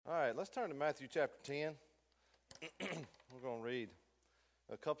Let's turn to Matthew chapter 10. We're going to read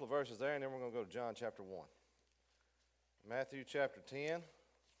a couple of verses there, and then we're going to go to John chapter 1. Matthew chapter 10 and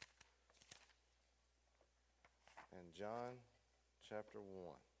John chapter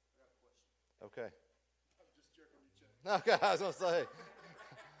 1. Okay. Okay, I was going to say.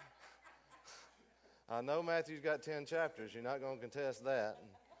 I know Matthew's got 10 chapters. You're not going to contest that.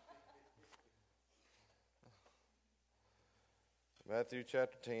 Matthew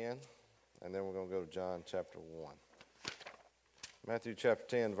chapter 10, and then we're going to go to John chapter 1. Matthew chapter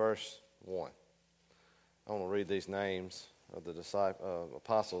 10, verse 1. I want to read these names of the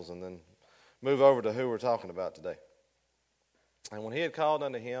apostles and then move over to who we're talking about today. And when he had called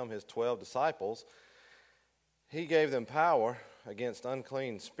unto him his 12 disciples, he gave them power against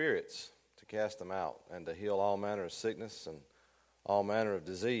unclean spirits to cast them out and to heal all manner of sickness and all manner of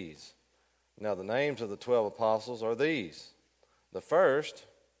disease. Now the names of the 12 apostles are these. The first,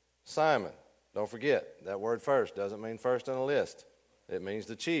 Simon. Don't forget, that word first doesn't mean first in a list. It means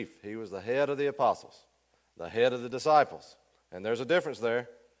the chief. He was the head of the apostles, the head of the disciples. And there's a difference there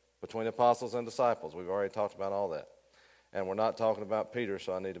between apostles and disciples. We've already talked about all that. And we're not talking about Peter,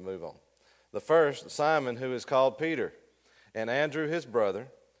 so I need to move on. The first, Simon, who is called Peter, and Andrew his brother,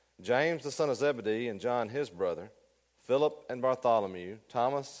 James the son of Zebedee and John his brother, Philip and Bartholomew,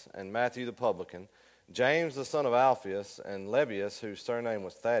 Thomas and Matthew the publican, James the son of Alphaeus, and Lebbaeus, whose surname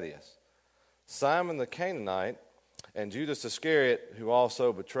was Thaddeus, Simon the Canaanite, and Judas Iscariot, who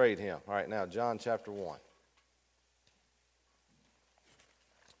also betrayed him. All right, now John chapter 1.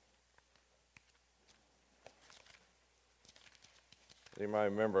 Anybody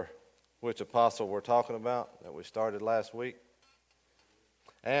remember which apostle we're talking about that we started last week?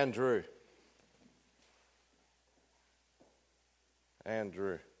 Andrew.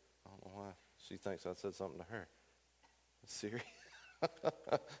 Andrew. I don't know why she thinks I said something to her. Siri.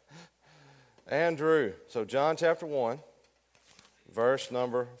 Andrew. So John chapter 1, verse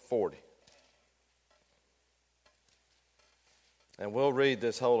number 40. And we'll read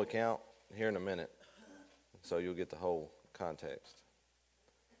this whole account here in a minute, so you'll get the whole context.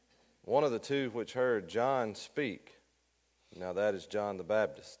 One of the two which heard John speak, now that is John the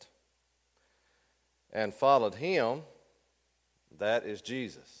Baptist, and followed him, that is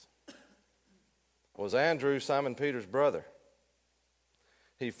Jesus, was Andrew, Simon Peter's brother.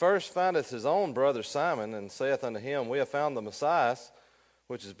 He first findeth his own brother Simon, and saith unto him, We have found the Messiah,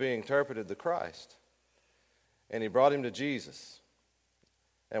 which is being interpreted the Christ. And he brought him to Jesus.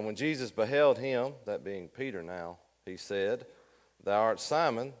 And when Jesus beheld him, that being Peter now, he said, Thou art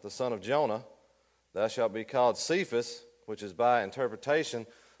Simon, the son of Jonah. Thou shalt be called Cephas, which is by interpretation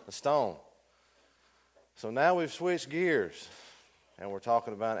a stone. So now we've switched gears, and we're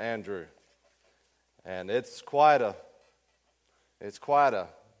talking about Andrew. And it's quite a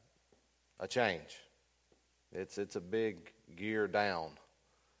change. It's a big gear down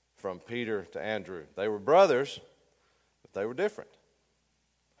from Peter to Andrew. They were brothers, but they were different.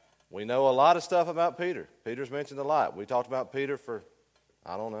 We know a lot of stuff about Peter. Peter's mentioned a lot. We talked about Peter for,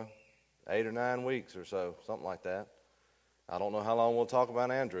 8 or 9 weeks or so, something like that. I don't know how long we'll talk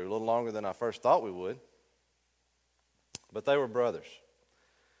about Andrew, a little longer than I first thought we would. But they were brothers.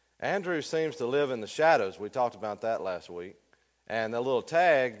 Andrew seems to live in the shadows. We talked about that last week. And that little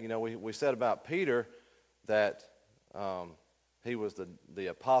tag, we said about Peter that he was the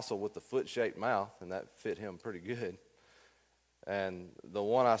apostle with the foot-shaped mouth, and that fit him pretty good. And the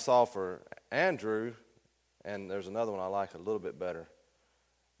one I saw for Andrew, and there's another one I like a little bit better,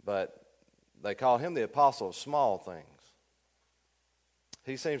 but they call him the apostle of small things.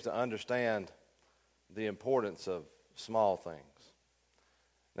 He seems to understand the importance of small things.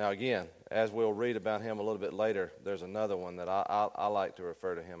 Now again, as we'll read about him a little bit later, there's another one that I like to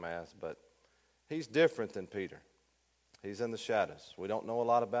refer to him as, but he's different than Peter. He's in the shadows. We don't know a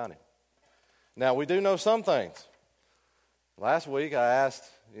lot about him. Now we do know some things. Last week I asked,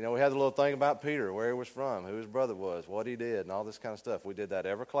 we had a little thing about Peter, where he was from, who his brother was, what he did, and all this kind of stuff. We did that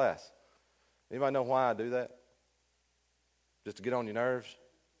every class. Anybody know why I do that? Just to get on your nerves?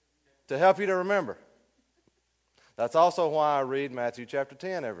 To help you to remember. That's also why I read Matthew chapter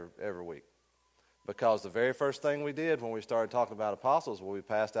 10 every week. Because the very first thing we did when we started talking about apostles was we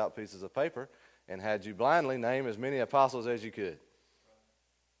passed out pieces of paper and had you blindly name as many apostles as you could.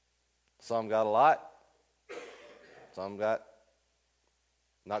 Some got a lot. Some got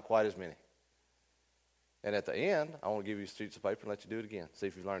not quite as many. And at the end, I want to give you sheets of paper and let you do it again. See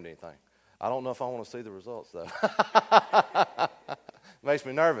if you've learned anything. I don't know if I want to see the results, though. Makes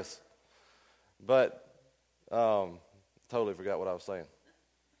me nervous. But totally forgot what I was saying.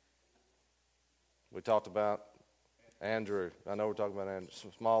 We talked about Andrew. I know we're talking about Andrew.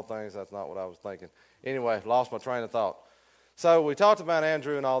 Some small things, that's not what I was thinking. Anyway, lost my train of thought. So we talked about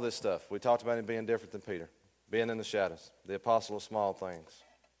Andrew and all this stuff. We talked about him being different than Peter, being in the shadows, the apostle of small things.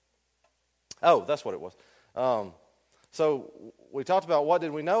 Oh, that's what it was. So we talked about what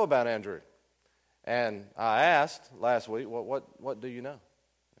did we know about Andrew. And I asked last week, what do you know?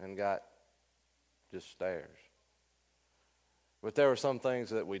 And got just stares. But there were some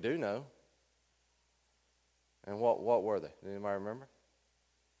things that we do know. And what were they? Did anybody remember?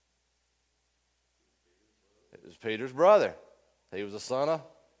 It was Peter's brother. He was the son of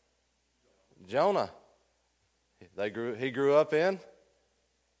Jonah. He grew up in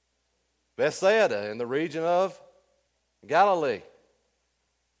Bethsaida in the region of Galilee.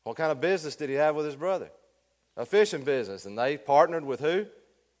 What kind of business did he have with his brother? A fishing business. And they partnered with who?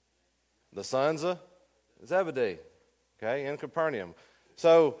 The sons of Zebedee. Okay, in Capernaum.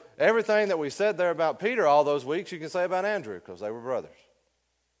 So everything that we said there about Peter all those weeks, you can say about Andrew because they were brothers.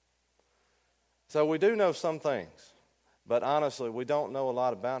 So we do know some things, but honestly, we don't know a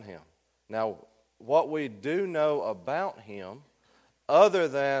lot about him. Now, what we do know about him, other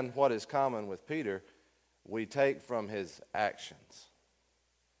than what is common with Peter, we take from his actions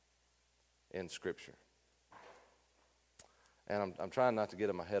in Scripture. And I'm trying not to get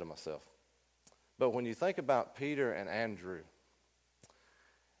ahead of myself. But when you think about Peter and Andrew,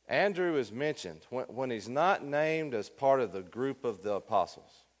 Andrew is mentioned when he's not named as part of the group of the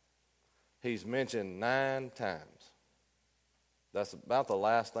apostles. He's mentioned 9 times. That's about the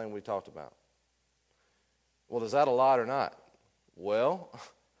last thing we talked about. Well, is that a lot or not? Well,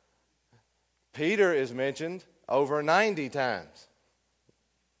 Peter is mentioned over 90 times.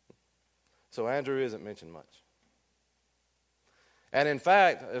 So Andrew isn't mentioned much. And in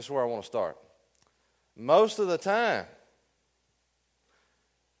fact, this is where I want to start. Most of the time,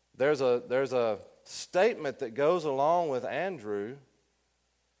 there's a statement that goes along with Andrew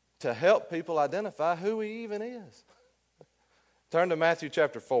to help people identify who he even is. Turn to Matthew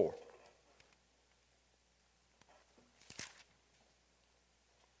chapter 4.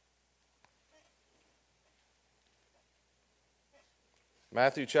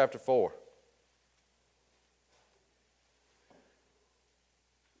 Matthew chapter 4.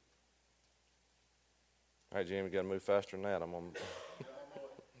 All right, Jim, you got to move faster than that.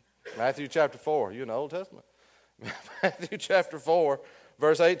 Matthew chapter 4. You in the Old Testament? Matthew chapter 4,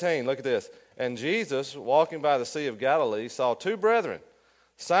 verse 18. Look at this. And Jesus, walking by the Sea of Galilee, saw 2 brethren,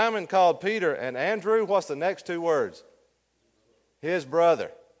 Simon called Peter, and Andrew. What's the next 2 words? His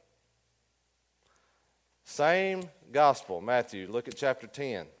brother. Same gospel, Matthew. Look at chapter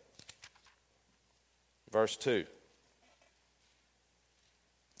 10, verse 2.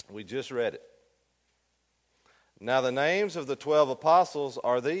 We just read it. Now the names of the 12 apostles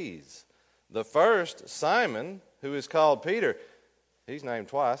are these. The first, Simon, who is called Peter. He's named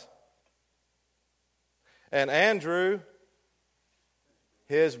twice. And Andrew,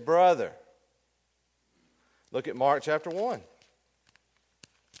 his brother. Look at Mark chapter 1.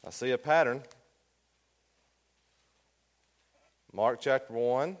 I see a pattern. Mark chapter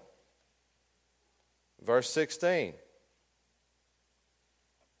 1, verse 16.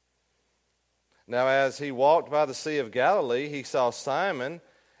 Now, as he walked by the Sea of Galilee, he saw Simon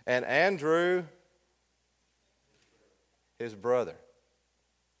and Andrew, his brother.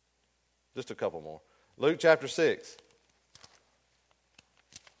 Just a couple more. Luke chapter 6.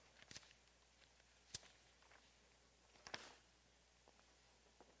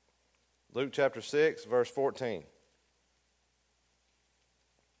 Luke chapter 6, verse 14.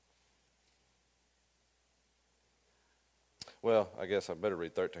 Well, I guess I better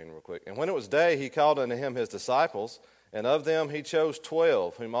read 13 real quick. And when it was day, he called unto him his disciples, and of them he chose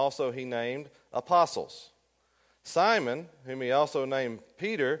 12, whom also he named apostles. Simon, whom he also named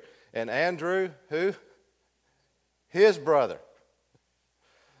Peter, and Andrew, who? His brother.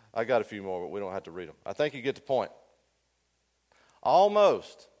 I got a few more, but we don't have to read them. I think you get the point.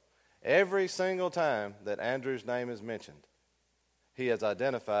 Almost every single time that Andrew's name is mentioned, he is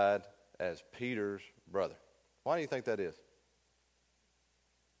identified as Peter's brother. Why do you think that is?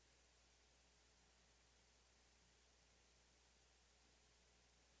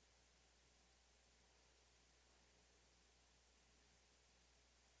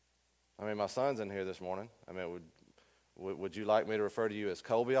 I mean, my son's in here this morning. I mean, would you like me to refer to you as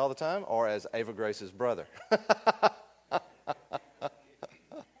Colby all the time or as Ava Grace's brother?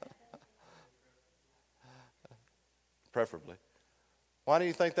 Preferably. Why do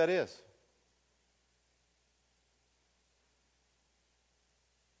you think that is?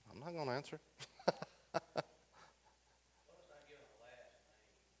 I'm not going to answer.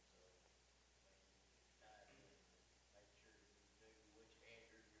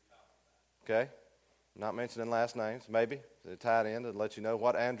 Okay? Not mentioning last names, maybe. To tie it in to let you know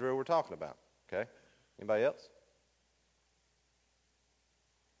what Andrew we're talking about. Okay? Anybody else?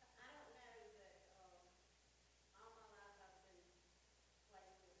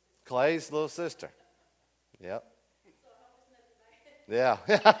 Clay's little sister. Yep. Yeah.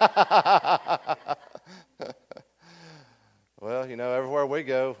 Well, you know, everywhere we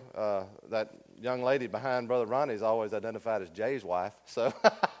go, that young lady behind Brother Ronnie is always identified as Jay's wife. So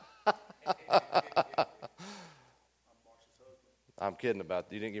I'm kidding about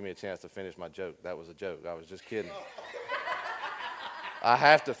that. You didn't give me a chance to finish my joke. That was a joke. I was just kidding. I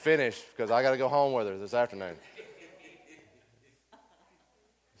have to finish because I got to go home with her this afternoon.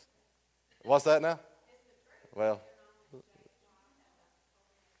 What's that now? Well,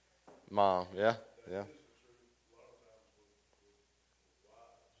 Mom, yeah.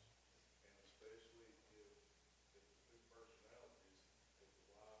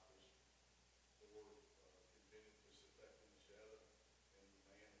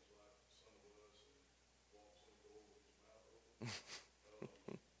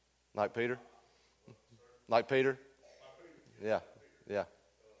 Like Peter? Like Peter? Yeah.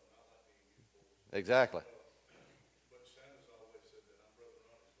 Exactly.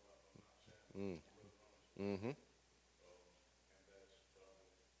 Mm-hmm.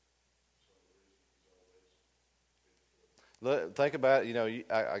 Look, think about it. You know,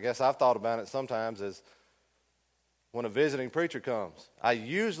 I guess I've thought about it sometimes as when a visiting preacher comes, I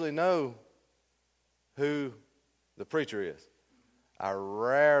usually know who the preacher is. I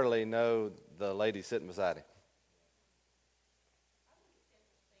rarely know the lady sitting beside him.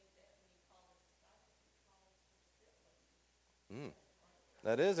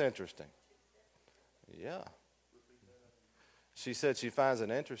 That is interesting. Yeah. She said she finds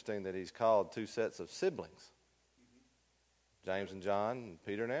it interesting that he's called two sets of siblings. James and John, and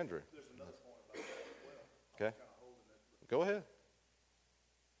Peter and Andrew. There's another point about that as well. Okay. I'm kind of holding it. Go ahead.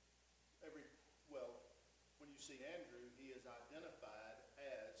 When you see Andrew, he is identified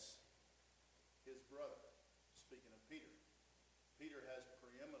as his brother. Speaking of Peter, Peter has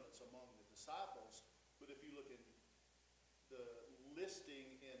preeminence among the disciples, but if you look in the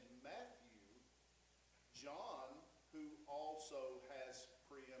listing in Matthew, John, who also has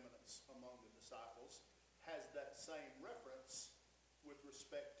preeminence among the disciples, has that same reference with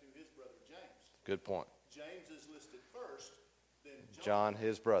respect to his brother James. Good point. James is listed first, then John,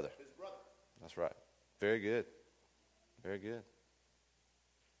 his brother. His brother. That's right. Very good. Very good.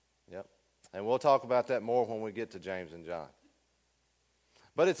 Yep. And we'll talk about that more when we get to James and John.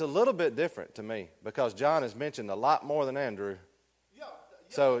 But it's a little bit different to me because John is mentioned a lot more than Andrew.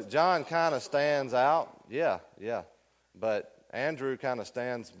 So John kind of stands out. Yeah. But Andrew kind of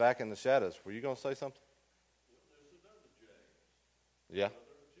stands back in the shadows. Were you going to say something? Yeah.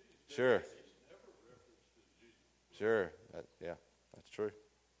 Sure. That's true.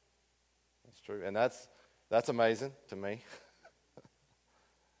 That's true. And that's amazing to me.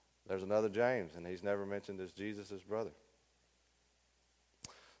 There's another James, and he's never mentioned as Jesus' brother.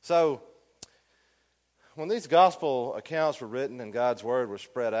 So, when these gospel accounts were written and God's word was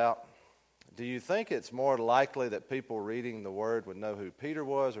spread out, do you think it's more likely that people reading the word would know who Peter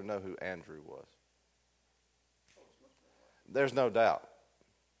was or know who Andrew was? There's no doubt.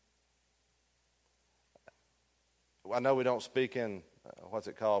 I know we don't speak in, what's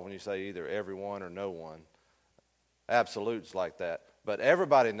it called when you say either everyone or no one, absolutes like that. But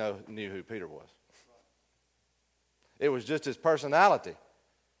everybody knew who Peter was. It was just his personality.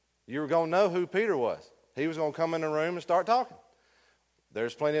 You were going to know who Peter was. He was going to come in the room and start talking.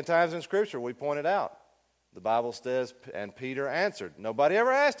 There's plenty of times in Scripture we pointed out. The Bible says, and Peter answered. Nobody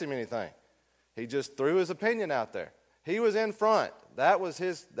ever asked him anything. He just threw his opinion out there. He was in front. That was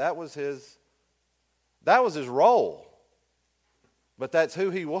his role. But that's who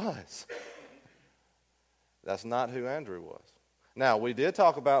he was. That's not who Andrew was. Now, we did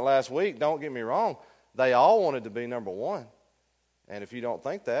talk about last week, don't get me wrong, they all wanted to be number one. And if you don't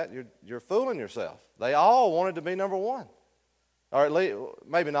think that, you're fooling yourself. They all wanted to be number one. Or at least,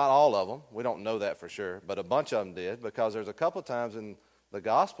 maybe not all of them. We don't know that for sure. But a bunch of them did, because there's a couple of times in the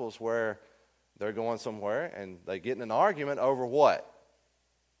Gospels where they're going somewhere and they get in an argument over what?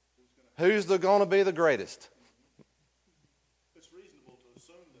 Who's going to be the greatest? It's reasonable to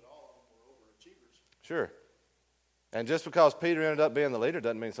assume that all of them were overachievers. Sure. And just because Peter ended up being the leader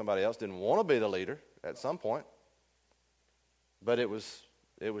doesn't mean somebody else didn't want to be the leader at some point. But it was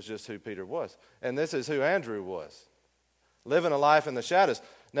just who Peter was. And this is who Andrew was. Living a life in the shadows.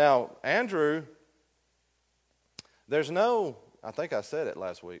 Now, Andrew, I think I said it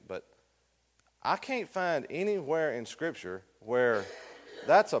last week, but I can't find anywhere in Scripture where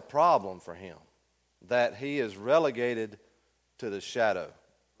that's a problem for him, that he is relegated to the shadow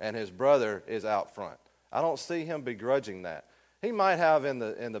and his brother is out front. I don't see him begrudging that. He might have in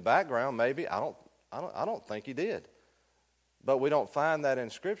the background, maybe. I don't think he did. But we don't find that in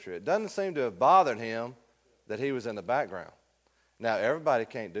Scripture. It doesn't seem to have bothered him that he was in the background. Now, everybody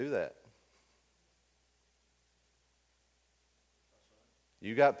can't do that.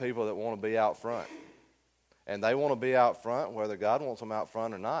 You got people that want to be out front. And they want to be out front whether God wants them out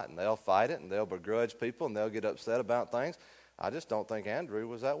front or not. And they'll fight it, and they'll begrudge people, and they'll get upset about things. I just don't think Andrew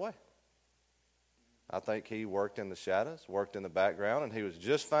was that way. I think he worked in the shadows, worked in the background, and he was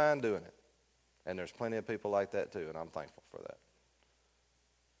just fine doing it. And there's plenty of people like that too, and I'm thankful for that.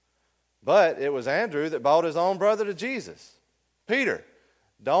 But it was Andrew that brought his own brother to Jesus. Peter,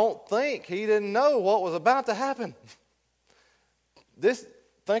 don't think he didn't know what was about to happen.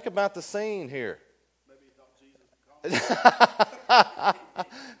 Think about the scene here. Maybe he thought Jesus would call him.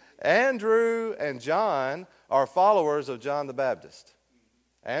 Andrew and John are followers of John the Baptist.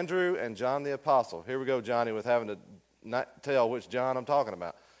 Andrew and John the Apostle. Here we go, Johnny, with having to not tell which John I'm talking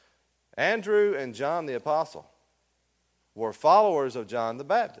about. Andrew and John the Apostle were followers of John the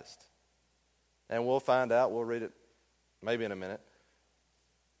Baptist. And we'll find out, we'll read it maybe in a minute.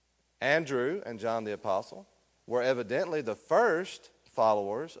 Andrew and John the Apostle were evidently the first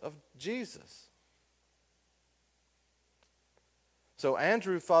followers of Jesus. So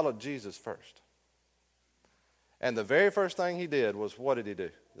Andrew followed Jesus first. And the very first thing he did was, what did he do?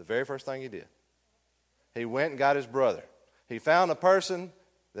 The very first thing he did. He went and got his brother. He found a person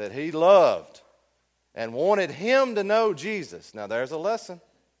that he loved and wanted him to know Jesus. Now there's a lesson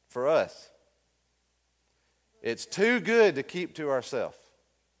for us. It's too good to keep to ourselves.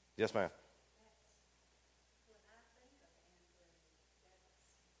 Yes, ma'am.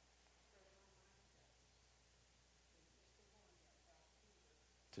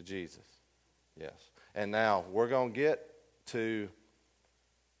 To Jesus. Yes. And now we're going to get to,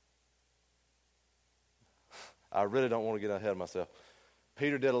 I really don't want to get ahead of myself.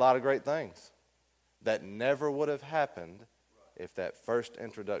 Peter did a lot of great things that never would have happened if that first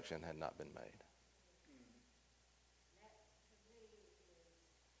introduction had not been made.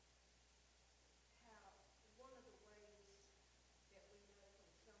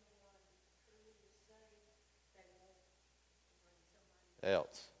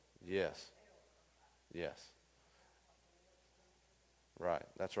 Else. Yes. Yes. Right.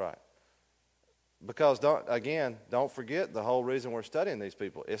 That's right. Because don't forget the whole reason we're studying these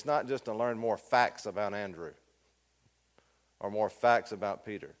people. It's not just to learn more facts about Andrew or more facts about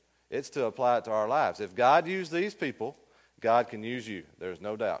Peter. It's to apply it to our lives. If God used these people, God can use you. There's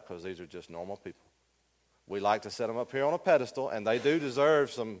no doubt, because these are just normal people. We like to set them up here on a pedestal, and they do deserve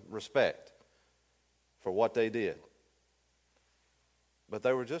some respect for what they did. But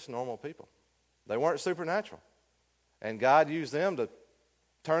they were just normal people. They weren't supernatural. And God used them to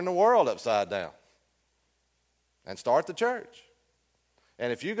turn the world upside down and start the church.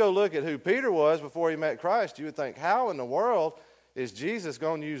 And if you go look at who Peter was before he met Christ, you would think, how in the world is Jesus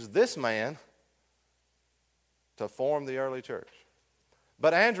going to use this man to form the early church?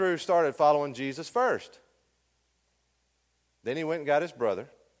 But Andrew started following Jesus first. Then he went and got his brother,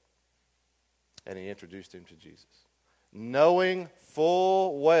 and he introduced him to Jesus, knowing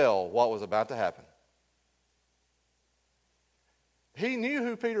full well what was about to happen. He knew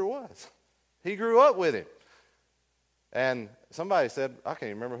who Peter was. He grew up with him. And somebody said, I can't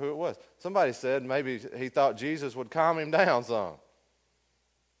even remember who it was. Somebody said maybe he thought Jesus would calm him down some.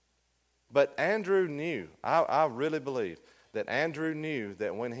 But Andrew knew, I really believe that Andrew knew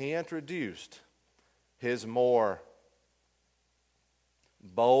that when he introduced his more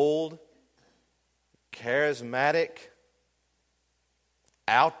bold, charismatic,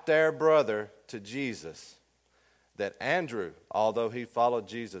 out there brother to Jesus, that Andrew, although he followed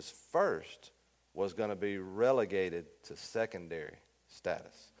Jesus first, was going to be relegated to secondary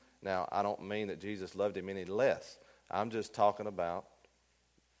status. Now, I don't mean that Jesus loved him any less. I'm just talking about,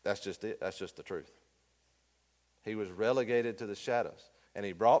 that's just it. That's just the truth. He was relegated to the shadows. And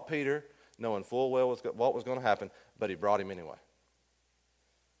he brought Peter, knowing full well what was going to happen, but he brought him anyway.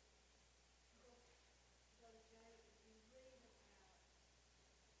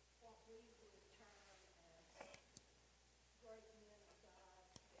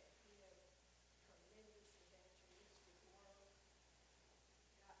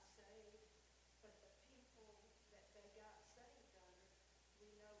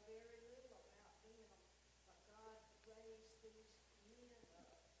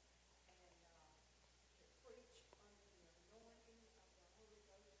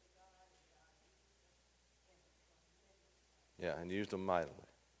 Yeah, and used them mightily.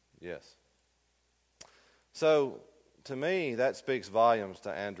 Yes. So, to me, that speaks volumes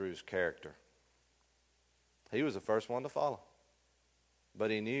to Andrew's character. He was the first one to follow.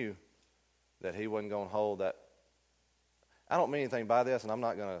 But he knew that he wasn't going to hold that. I don't mean anything by this, and I'm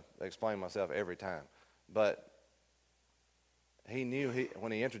not going to explain myself every time. But he knew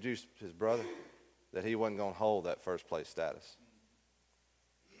when he introduced his brother that he wasn't going to hold that first place status.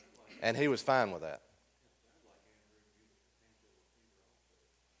 And he was fine with that.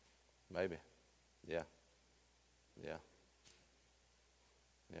 Maybe. Yeah. Yeah.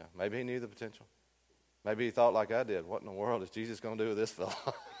 Yeah. Maybe he knew the potential. Maybe he thought like I did, what in the world is Jesus going to do with this fellow?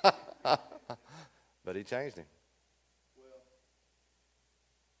 But he changed him. Well,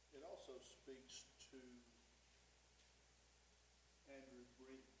 it also speaks to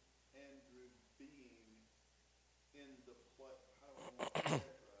Andrew being in the place. How do I want to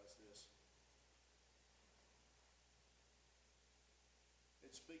characterize this?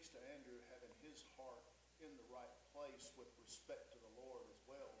 It speaks to Andrew having his heart in the right place with respect to the Lord as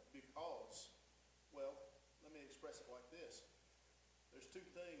well, because, well, let me express it like this. There's two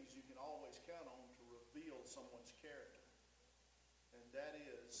things you can always count on to reveal someone's character, and that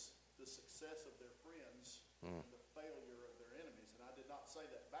is the success of their friends and the failure of their enemies. And I did not say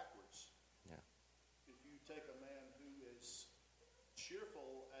that backwards. Yeah. If you take a man who is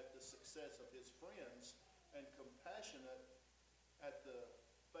cheerful at the success of his friends and compassionate at the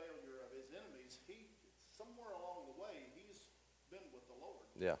failure of his enemies, somewhere along the way, he's been with the Lord.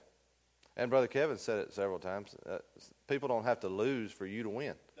 Yeah. And Brother Kevin said it several times. People don't have to lose for you to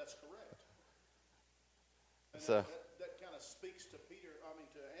win. That's correct. And So that kind of speaks to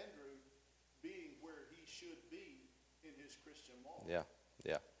Andrew being where he should be in his Christian walk. yeah,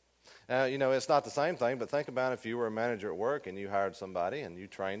 yeah. Now, it's not the same thing, but think about if you were a manager at work and you hired somebody and you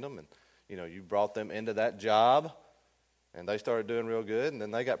trained them and, you brought them into that job and they started doing real good and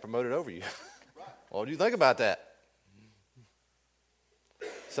then they got promoted over you. Right. What do you think about that?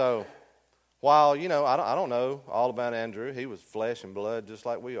 So, while, I don't know all about Andrew. He was flesh and blood just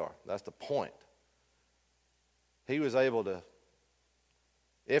like we are. That's the point. He was able to,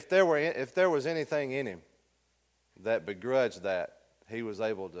 if there was anything in him that begrudged that, he was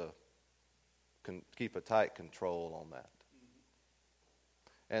able to keep a tight control on that.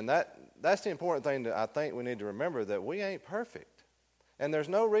 And that's the important thing that I think we need to remember, that we ain't perfect. And there's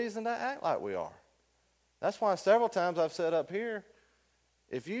no reason to act like we are. That's why several times I've said up here,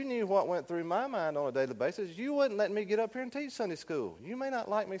 if you knew what went through my mind on a daily basis, you wouldn't let me get up here and teach Sunday school. You may not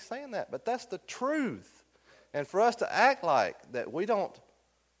like me saying that, but that's the truth. And for us to act like that we don't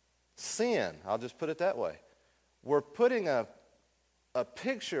sin, I'll just put it that way, we're putting a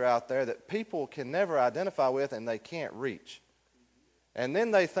picture out there that people can never identify with and they can't reach. And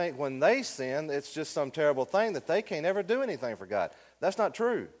then they think when they sin, it's just some terrible thing that they can't ever do anything for God. That's not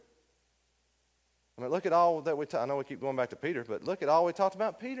true. I mean, look at all that I know we keep going back to Peter, but look at all we talked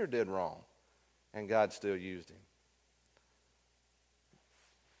about Peter did wrong, and God still used him.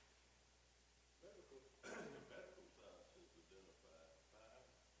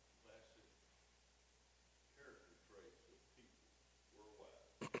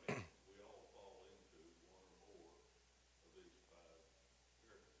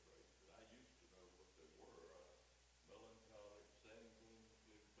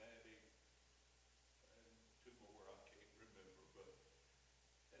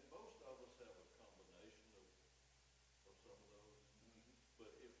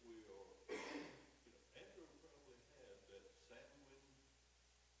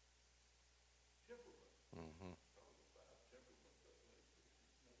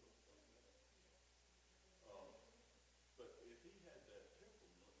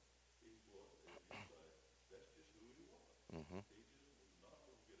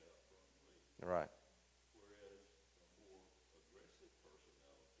 Right. Whereas a more aggressive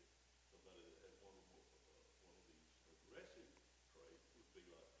personality, somebody that had one of these aggressive traits, would be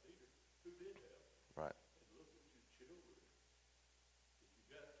like Peter, who did have it. Right. And look at your children. If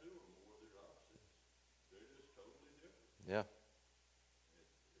you got two or more, they're opposites. They're just totally different. Yeah. So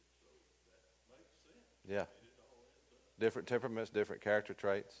that makes sense. Yeah. And it all ends up. Different temperaments, different character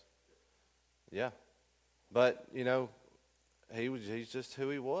traits. Yeah. But, he's just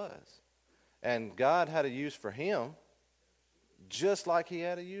who he was. And God had a use for him just like he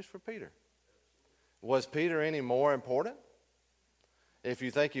had a use for Peter. Was Peter any more important? If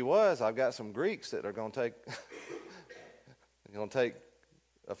you think he was, I've got some Greeks that are going to take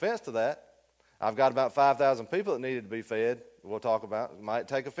offense to that. I've got about 5,000 people that needed to be fed. We'll talk about, might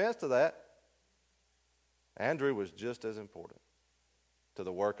take offense to that. Andrew was just as important to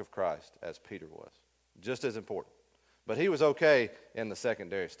the work of Christ as Peter was. Just as important. But he was okay in the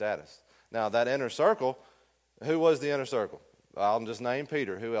secondary status. Now, that inner circle, who was the inner circle? I'll just name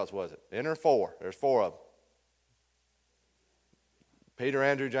Peter. Who else was it? Inner four. There's four of them. Peter,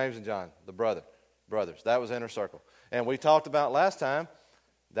 Andrew, James, and John, the brothers. That was inner circle. And we talked about last time,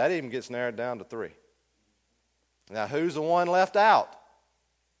 that even gets narrowed down to 3. Now, who's the one left out?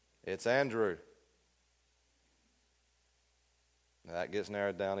 It's Andrew. Now, that gets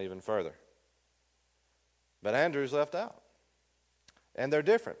narrowed down even further. But Andrew's left out. And they're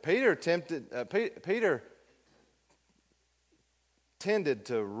different. Peter tended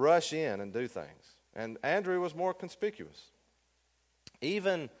to rush in and do things. And Andrew was more conspicuous.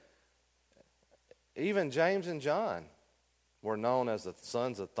 Even James and John were known as the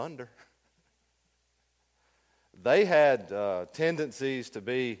sons of thunder. They had tendencies to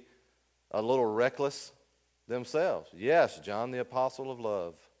be a little reckless themselves. Yes, John the apostle of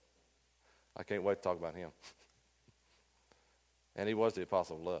love. I can't wait to talk about him. And he was the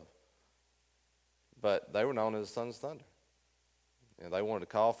apostle of love. But they were known as the sons of thunder. And they wanted to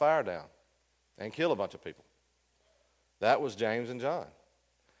call fire down and kill a bunch of people. That was James and John.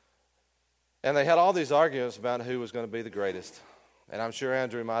 And they had all these arguments about who was going to be the greatest. And I'm sure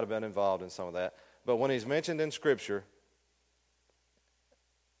Andrew might have been involved in some of that. But when he's mentioned in Scripture,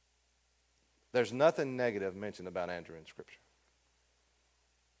 there's nothing negative mentioned about Andrew in Scripture.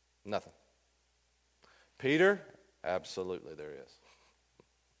 Nothing. Peter, absolutely there is.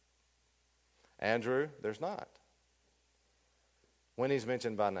 Andrew, there's not. When he's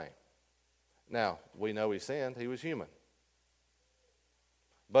mentioned by name. Now, we know he sinned. He was human.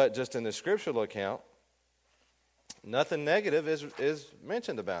 But just in the scriptural account, nothing negative is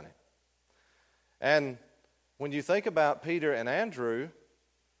mentioned about him. And when you think about Peter and Andrew,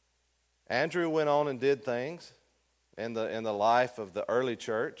 Andrew went on and did things in the life of the early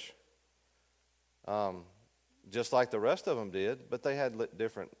church, just like the rest of them did, but they had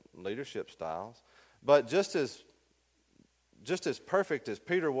different leadership styles. But just as perfect as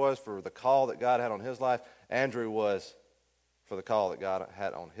Peter was for the call that God had on his life, Andrew was for the call that God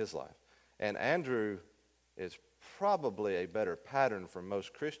had on his life. And Andrew is probably a better pattern for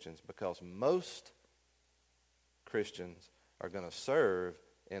most Christians because most Christians are going to serve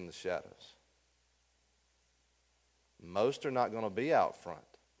in the shadows. Most are not going to be out front.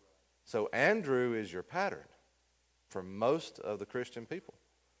 So Andrew is your pattern for most of the Christian people,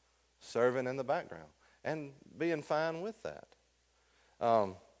 serving in the background and being fine with that.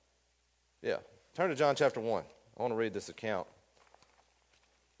 Turn to John chapter 1. I want to read this account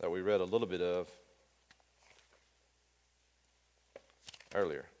that we read a little bit of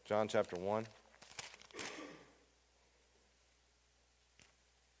earlier. John chapter 1.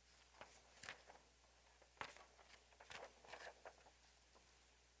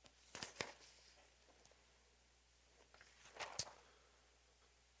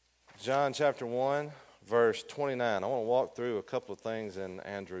 John chapter 1, verse 29. I want to walk through a couple of things in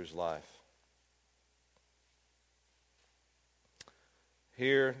Andrew's life.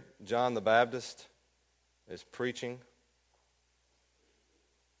 Here, John the Baptist is preaching.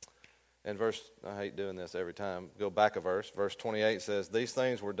 And I hate doing this every time. Go back a verse. Verse 28 says, "These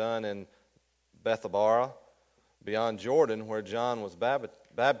things were done in Bethabara, beyond Jordan, where John was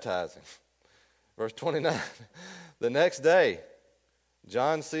baptizing." Verse 29, "The next day,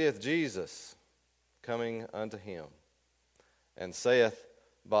 John seeth Jesus coming unto him, and saith,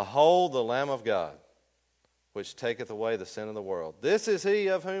 Behold the Lamb of God, which taketh away the sin of the world. This is he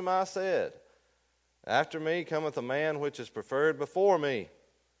of whom I said, After me cometh a man which is preferred before me,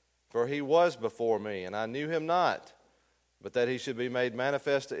 for he was before me, and I knew him not, but that he should be made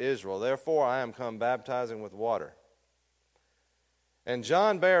manifest to Israel. Therefore I am come baptizing with water. And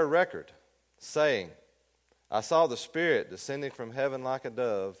John bare record, saying, I saw the Spirit descending from heaven like a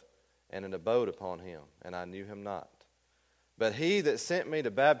dove, and it abode upon him, and I knew him not. But he that sent me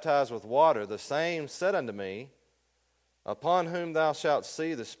to baptize with water, the same said unto me, Upon whom thou shalt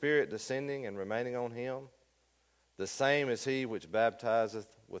see the Spirit descending and remaining on him, the same is he which baptizeth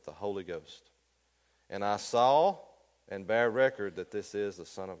with the Holy Ghost. And I saw and bear record that this is the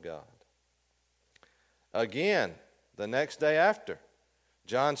Son of God. Again, the next day after,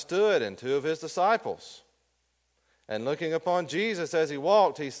 John stood and 2 of his disciples. And looking upon Jesus as he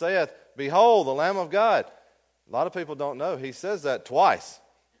walked, he saith, Behold, the Lamb of God. A lot of people don't know. He says that twice.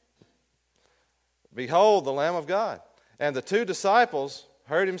 Behold, the Lamb of God. And the 2 disciples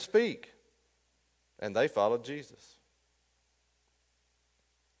heard him speak, and they followed Jesus.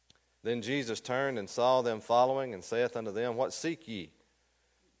 Then Jesus turned and saw them following, and saith unto them, What seek ye?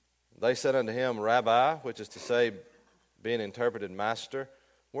 They said unto him, Rabbi, which is to say, being interpreted, Master,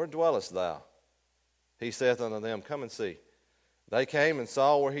 where dwellest thou? he saith unto them, Come and see. They came and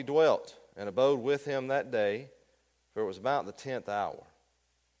saw where he dwelt, and abode with him that day, for it was about the 10th hour.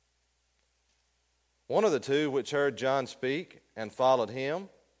 One of the two which heard John speak and followed him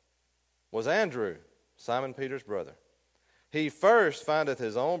was Andrew, Simon Peter's brother. He first findeth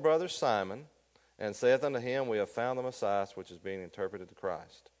his own brother Simon, and saith unto him, We have found the Messiah, which is being interpreted the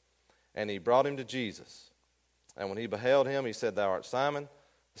Christ. And he brought him to Jesus. And when he beheld him, he said, Thou art Simon,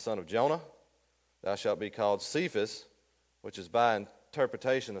 the son of Jonah. Thou shalt be called Cephas, which is by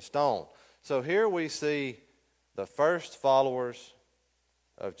interpretation a stone. So here we see the first followers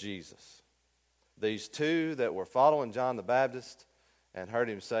of Jesus. These two that were following John the Baptist and heard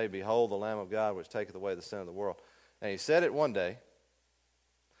him say, Behold the Lamb of God, which taketh away the sin of the world. And he said it one day,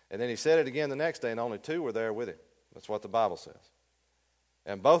 and then he said it again the next day, and only two were there with him. That's what the Bible says.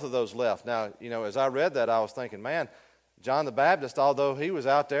 And both of those left. Now, as I read that, I was thinking, man, John the Baptist, although he was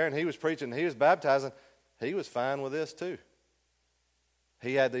out there and he was preaching and he was baptizing, he was fine with this too.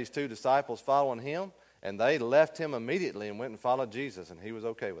 He had these two disciples following him, and they left him immediately and went and followed Jesus, and he was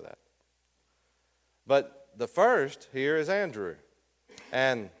okay with that. But the first here is Andrew.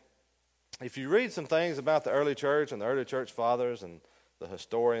 And if you read some things about the early church and the early church fathers and the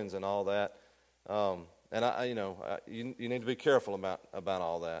historians and all that, you need to be careful about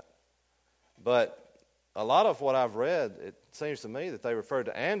all that. But a lot of what I've read, it seems to me that they referred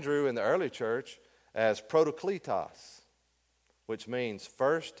to Andrew in the early church as protokletos, which means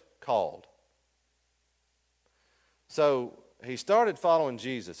first called. So he started following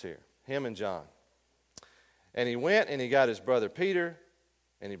Jesus here, him and John. And he went and he got his brother Peter,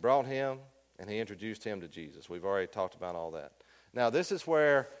 and he brought him, and he introduced him to Jesus. We've already talked about all that. Now, this is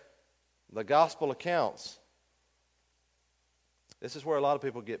where the gospel accounts, this is where a lot of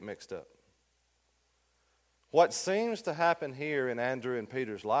people get mixed up. What seems to happen here in Andrew and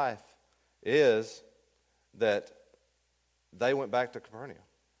Peter's life is that they went back to Capernaum.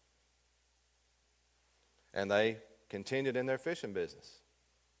 And they continued in their fishing business.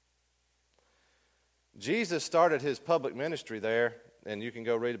 Jesus started his public ministry there, and you can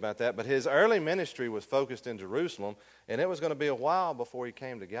go read about that, but his early ministry was focused in Jerusalem, and it was going to be a while before he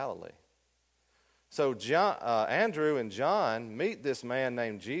came to Galilee. So Andrew and John meet this man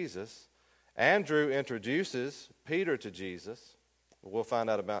named Jesus. Andrew introduces Peter to Jesus. We'll find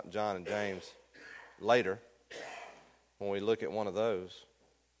out about John and James later when we look at one of those.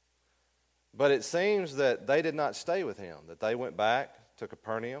 But it seems that they did not stay with him, that they went back to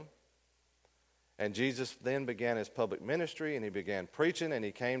Capernaum. And Jesus then began his public ministry, and he began preaching, and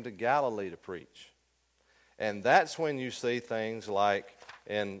he came to Galilee to preach. And that's when you see things like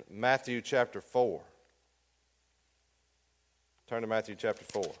in Matthew chapter 4. Turn to Matthew chapter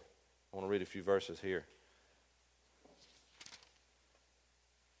 4. I want to read a few verses here.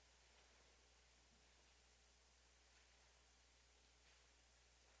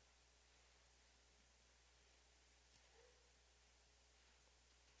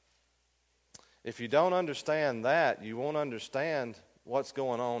 If you don't understand that, you won't understand what's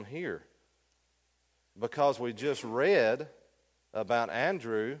going on here. Because we just read about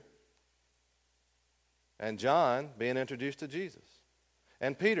Andrew and John being introduced to Jesus.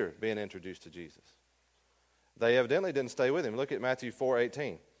 And Peter being introduced to Jesus. They evidently didn't stay with him. Look at Matthew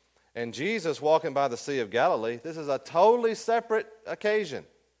 4:18. And Jesus walking by the Sea of Galilee, this is a totally separate occasion.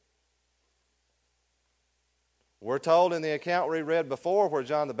 We're told in the account we read before where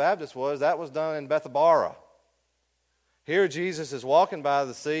John the Baptist was, that was done in Bethabara. Here Jesus is walking by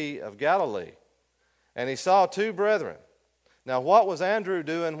the Sea of Galilee, and he saw two brethren. Now, what was Andrew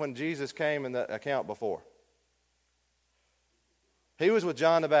doing when Jesus came in the account before? He was with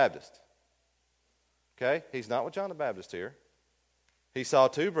John the Baptist. Okay? He's not with John the Baptist here. He saw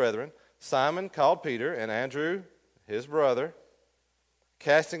two brethren, Simon called Peter, and Andrew, his brother,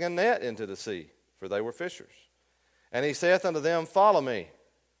 casting a net into the sea, for they were fishers. And he saith unto them, Follow me,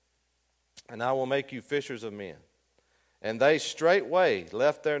 and I will make you fishers of men. And they straightway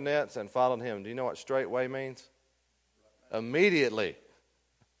left their nets and followed him. Do you know what straightway means? Immediately.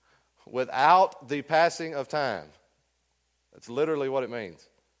 Without the passing of time. That's literally what it means.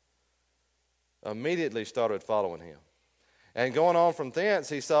 Immediately started following him. And going on from thence,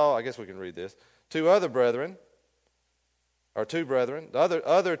 he saw, I guess we can read this, two brethren, the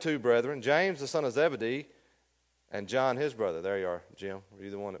other two brethren, James the son of Zebedee, and John his brother. There you are, Jim. Were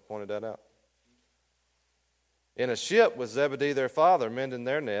you the one that pointed that out? In a ship with Zebedee their father, mending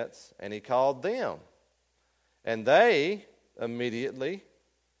their nets, and he called them. And they immediately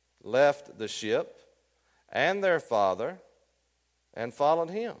left the ship and their father and followed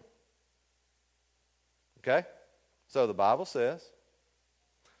him. Okay? So the Bible says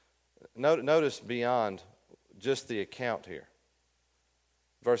Notice beyond just the account here.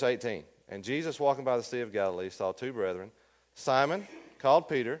 Verse 18. And Jesus, walking by the Sea of Galilee, saw two brethren, Simon, called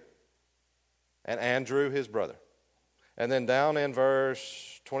Peter, and Andrew, his brother. And then down in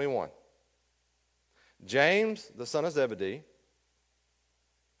verse 21. James, the son of Zebedee,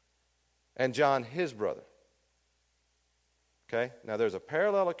 and John, his brother. Okay? Now there's a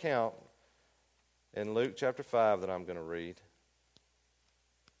parallel account in Luke chapter 5 that I'm going to read.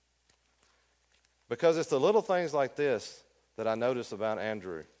 Because it's the little things like this that I notice about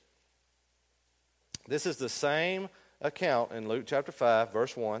Andrew. This is the same account in Luke chapter 5,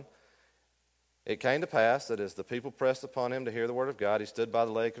 verse 1. It came to pass that as the people pressed upon him to hear the word of God, he stood by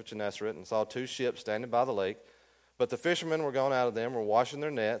the lake of Gennesaret and saw two ships standing by the lake. But the fishermen were gone out of them, were washing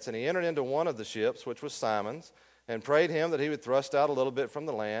their nets. And he entered into one of the ships, which was Simon's, and prayed him that he would thrust out a little bit from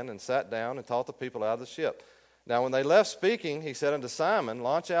the land, and sat down and taught the people out of the ship. Now when they left speaking, he said unto Simon,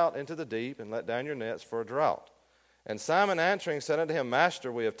 Launch out into the deep, and let down your nets for a draught. And Simon answering said unto him,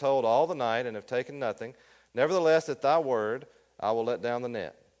 Master, we have toiled all the night, and have taken nothing. Nevertheless, at thy word, I will let down the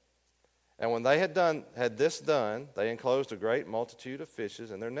net. And when they had this done, they enclosed a great multitude of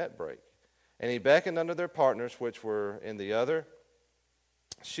fishes, and their net brake. And he beckoned unto their partners, which were in the other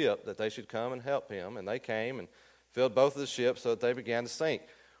ship, that they should come and help him. And they came and filled both of the ships, so that they began to sink.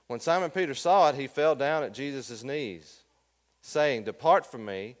 When Simon Peter saw it, he fell down at Jesus' knees, saying, Depart from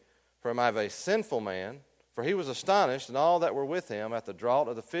me, for I am a sinful man. For he was astonished, and all that were with him, at the draught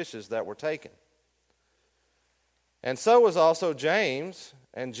of the fishes that were taken. And so was also James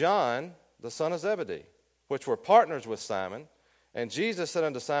and John, the son of Zebedee, which were partners with Simon. And Jesus said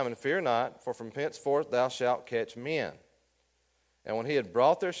unto Simon, Fear not, for from henceforth thou shalt catch men. And when he had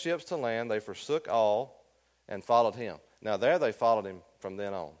brought their ships to land, they forsook all and followed him. Now there they followed him from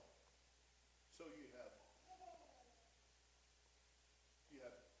then on. So you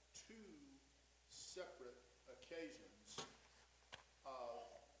have two separate occasions of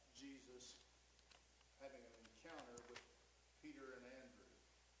Jesus having an encounter with Peter and Andrew.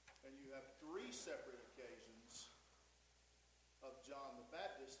 And you have three separate occasions of John the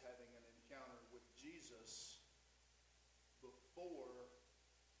Baptist having an encounter with Jesus before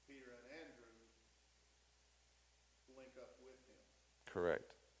Peter and Andrew link up with him.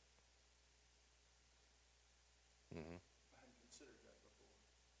 Correct. I hadn't considered that before.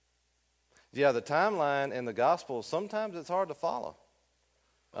 Yeah, the timeline in the Gospels, sometimes it's hard to follow.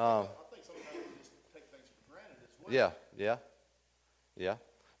 I think sometimes we just take things for granted as well. Yeah.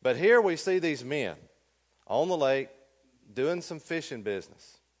 But here we see these men on the lake doing some fishing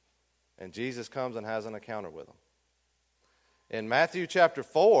business. And Jesus comes and has an encounter with them. In Matthew chapter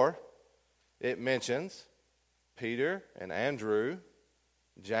 4, it mentions Peter and Andrew,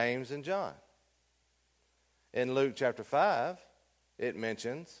 James and John. In Luke chapter 5, it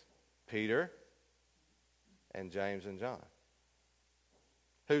mentions Peter and James and John.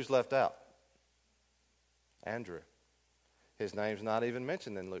 Who's left out? Andrew. His name's not even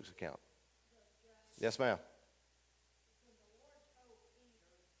mentioned in Luke's account. Yes, ma'am. When the Lord told Peter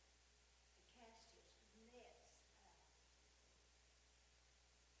to cast his nets out,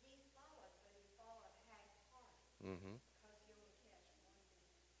 he followed, but he followed half-hearted because he only cast one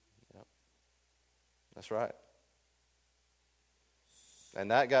net. Yep. That's right.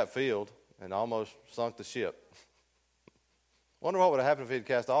 And that got filled and almost sunk the ship. Wonder what would have happened if he'd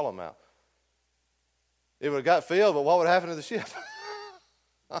cast all of them out. It would have got filled, but what would happen to the ship?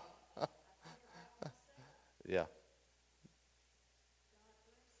 Yeah.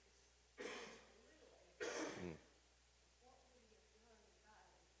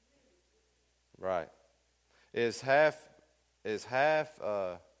 Right. Is half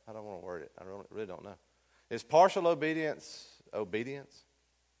I don't want to word it. I really don't know. Is partial obedience?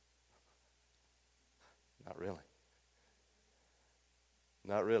 Not really.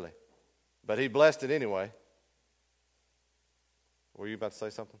 Not really. But he blessed it anyway. Were you about to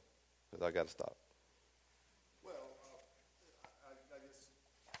say something? Because I got to stop. Well, I guess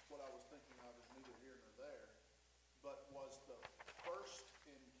what I was thinking of is neither here nor there, but was the first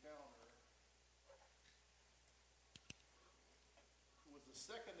encounter, was the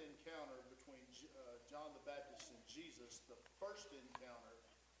second encounter between John the Baptist and Jesus the first encounter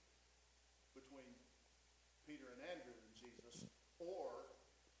between Peter and Andrew and Jesus, or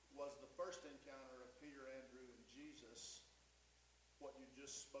was the first encounter of Peter, Andrew, and Jesus what you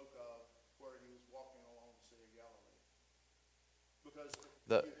just spoke of, where he was walking along the Sea of Galilee? Because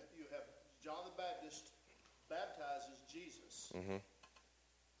you have John the Baptist baptizes Jesus. Mm-hmm.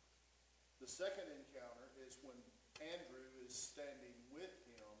 The second encounter is when Andrew is standing with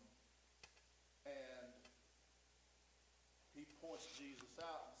him, and he points Jesus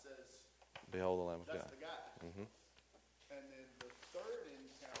out and says, Behold the Lamb of that's God. the guy. Mhm. And then the third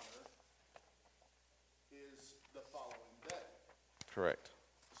encounter is the following day. Correct.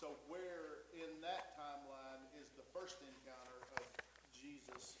 So where in that timeline is the first encounter of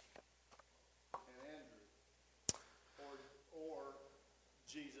Jesus and Andrew? Or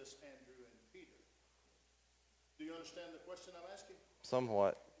Jesus, Andrew, and Peter? Do you understand the question I'm asking?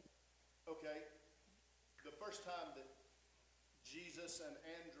 Somewhat. Okay. The first time that Jesus and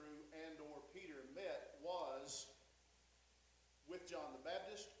Andrew and or Peter met was with John the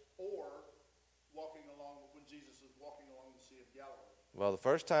Baptist, or walking along when Jesus was walking along the Sea of Galilee. Well, the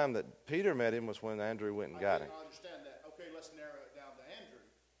first time that Peter met him was when Andrew went and got him. I understand that. Okay, let's narrow it down to Andrew.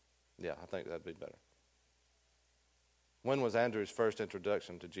 Yeah, I think that'd be better. When was Andrew's first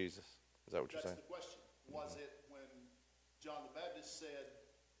introduction to Jesus? Is that what you're That's saying? the question. Was it when John the Baptist said,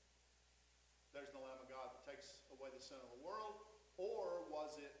 there's the Lamb of God that takes away the sin of the world? Or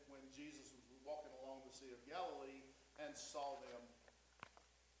was it when Jesus was walking along the Sea of Galilee and saw them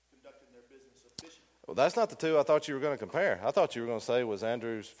conducting their business of fishing? Well, that's not the two I thought you were going to compare. I thought you were going to say, was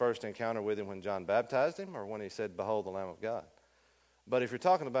Andrew's first encounter with him when John baptized him, or when he said, behold the Lamb of God? But if you're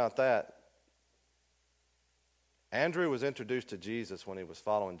talking about that, Andrew was introduced to Jesus when he was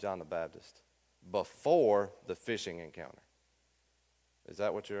following John the Baptist, before the fishing encounter. Is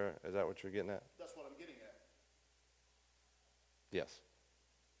that what you're getting at? That's what I'm getting at. Yes.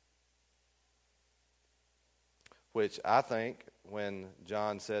 Which I think when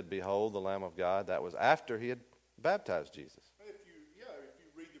John said, behold the Lamb of God, that was after he had baptized Jesus. If you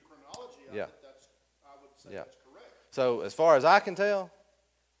read the chronology of Yeah. it, I would say Yeah. that's correct. So as far as I can tell,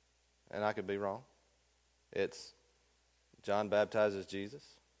 and I could be wrong, it's John baptizes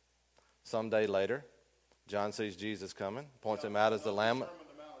Jesus. Some day later, John sees Jesus coming, points him out as the Lamb, Determined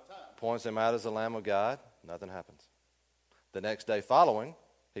amount of time. points him out as the Lamb of God. Nothing happens. The next day following,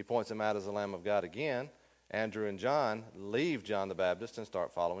 he points him out as the Lamb of God again. Andrew and John leave John the Baptist and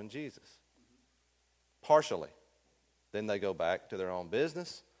start following Jesus. Partially. Then they go back to their own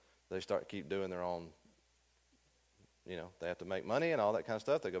business. They keep doing their own, they have to make money and all that kind of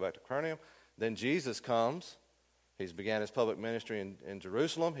stuff. They go back to Capernaum. Then Jesus comes. He's began his public ministry in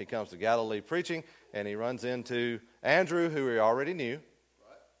Jerusalem. He comes to Galilee preaching, and he runs into Andrew, who he already knew,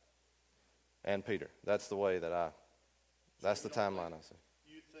 Right? and Peter. That's the way that's the timeline I see.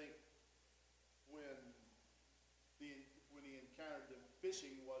 You think when he encountered them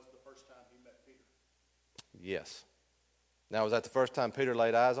fishing was the first time he met Peter? Yes. Now, was that the first time Peter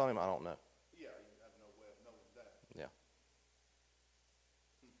laid eyes on him? I don't know. Yeah, you have no way of knowing that. Yeah.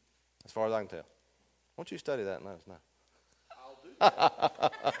 As far as I can tell. Why don't you study that and let us know? I'll do that.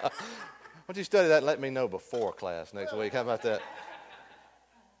 Why don't you study that and let me know before class next week? How about that?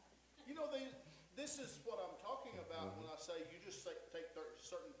 This is what I'm talking about when I say you just take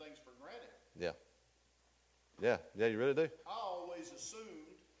certain things for granted. Yeah. Yeah, you really do. I always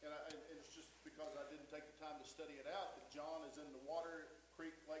assumed, and it's just because I didn't take the time to study it out, that John is in the water,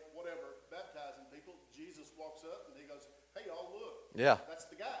 creek, lake, whatever, baptizing people. Jesus walks up and he goes, hey, y'all, look. Yeah. That's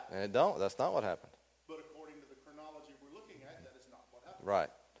the guy. And that's not what happened. But according to the chronology we're looking at, that is not what happened. Right.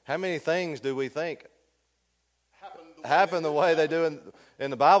 How many things do we think Happened the way they do in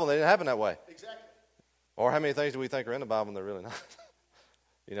the Bible? They didn't happen that way. Exactly. Or how many things do we think are in the Bible and they're really not?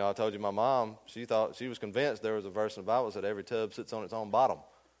 I told you my mom, she was convinced there was a verse in the Bible that said every tub sits on its own bottom.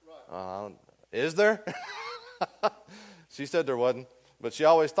 Right. Is there? She said there wasn't, but she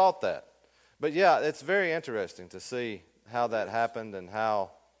always thought that. But yeah, it's very interesting to see how that happened and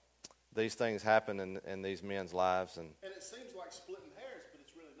how these things happen in these men's lives. And it seems like splitting hairs, but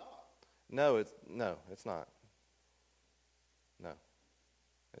it's really not. no, it's not. No,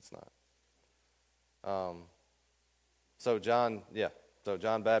 it's not. So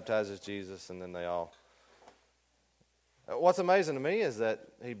John baptizes Jesus, and then they all. What's amazing to me is that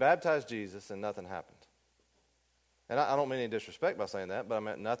he baptized Jesus and nothing happened. And I don't mean any disrespect by saying that, but I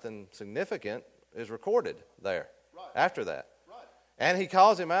meant nothing significant is recorded there after that. Right. And he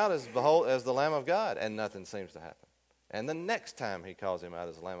calls him out as the Lamb of God, and nothing seems to happen. And the next time he calls him out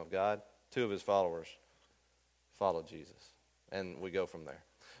as the Lamb of God, two of his followers follow Jesus, and we go from there.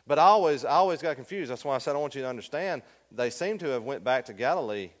 But I always got confused. That's why I said I want you to understand. They seem to have went back to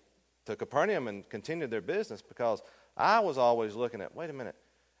Galilee, to Capernaum, and continued their business, because I was always looking at, wait a minute,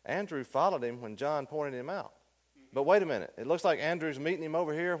 Andrew followed him when John pointed him out. But wait a minute, it looks like Andrew's meeting him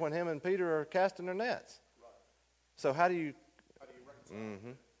over here when him and Peter are casting their nets. Right. So how do you reconcile?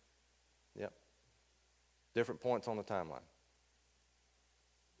 Mm-hmm. Yep. Different points on the timeline.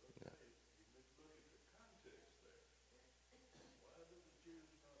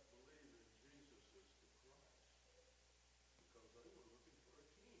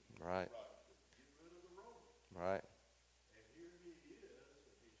 Right. Get rid of the Romans. Right. And here he is,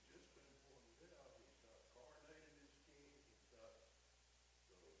 and he's just been pointed out, he's not coronated as king, he's not,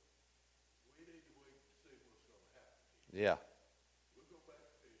 so we need to wait to see what's going to happen. Yeah. We'll go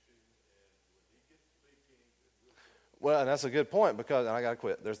back fishing, and when he gets to be king, then we'll go. Well, and that's a good point because, and I got to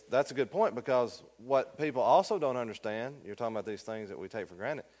quit. That's a good point because what people also don't understand, you're talking about these things that we take for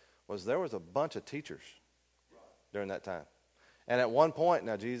granted, was there was a bunch of teachers during that time. And at one point,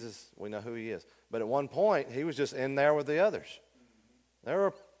 now Jesus, we know who he is, but at one point, he was just in there with the others. There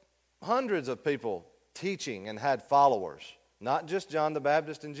were hundreds of people teaching and had followers, not just John the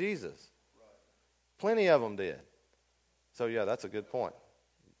Baptist and Jesus. Plenty of them did. So, yeah, that's a good point.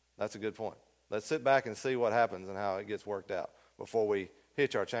 That's a good point. Let's sit back and see what happens and how it gets worked out before we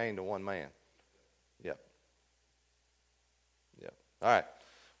hitch our chain to one man. Yep. Yep. All right.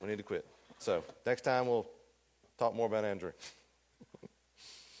 We need to quit. So next time we'll talk more about Andrew.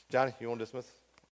 Johnny, you want to dismiss?